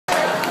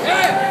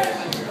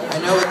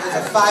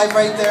there's a 5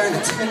 right there and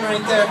a 10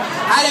 right there.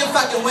 I didn't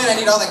fucking win, I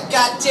need all the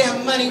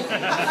goddamn money.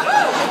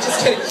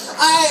 Just kidding.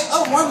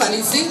 Oh, more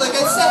money, see, like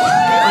I said.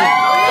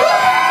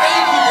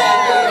 Thank you,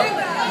 baby.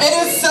 It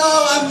is so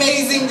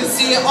amazing to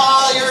see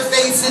all your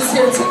faces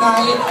here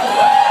tonight.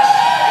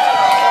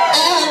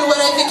 And what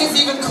I think is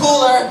even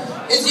cooler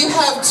is you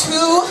have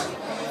two,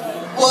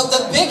 well,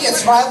 the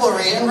biggest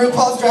rivalry in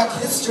RuPaul's Drag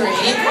history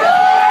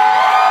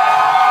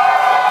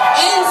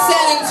in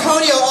San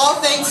Antonio, all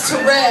thanks to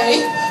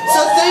Ray. So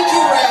thank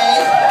you,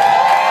 Ray.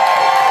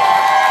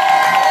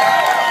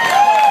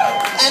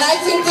 And I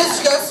think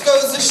this just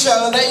goes to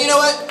show that, you know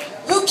what?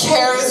 Who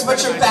cares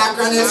what your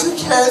background is? Who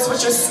cares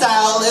what your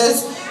style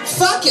is?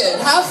 Fuck it.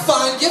 Have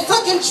fun. Get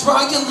fucking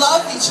drunk and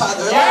love each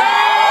other.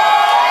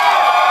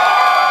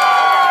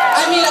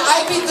 I mean,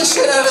 I beat the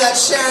shit out of that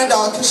Sharon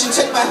doll because she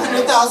took my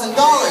 $100,000.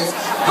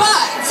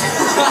 But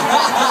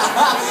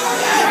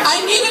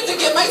I needed to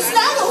get my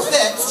snaggle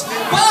fixed.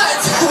 But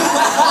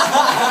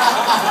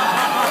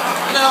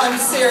no, I'm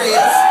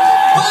serious.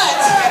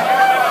 But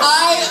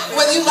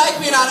whether you like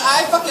me or not,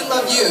 I fucking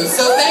love you.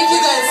 So thank you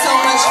guys so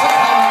much for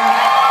coming.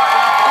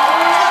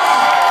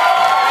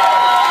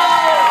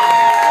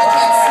 I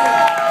can't see.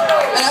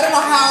 And I don't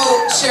know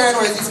how Sharon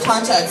wears these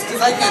contacts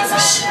because I can't see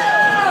shit.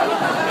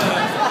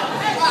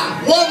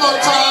 One more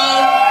time.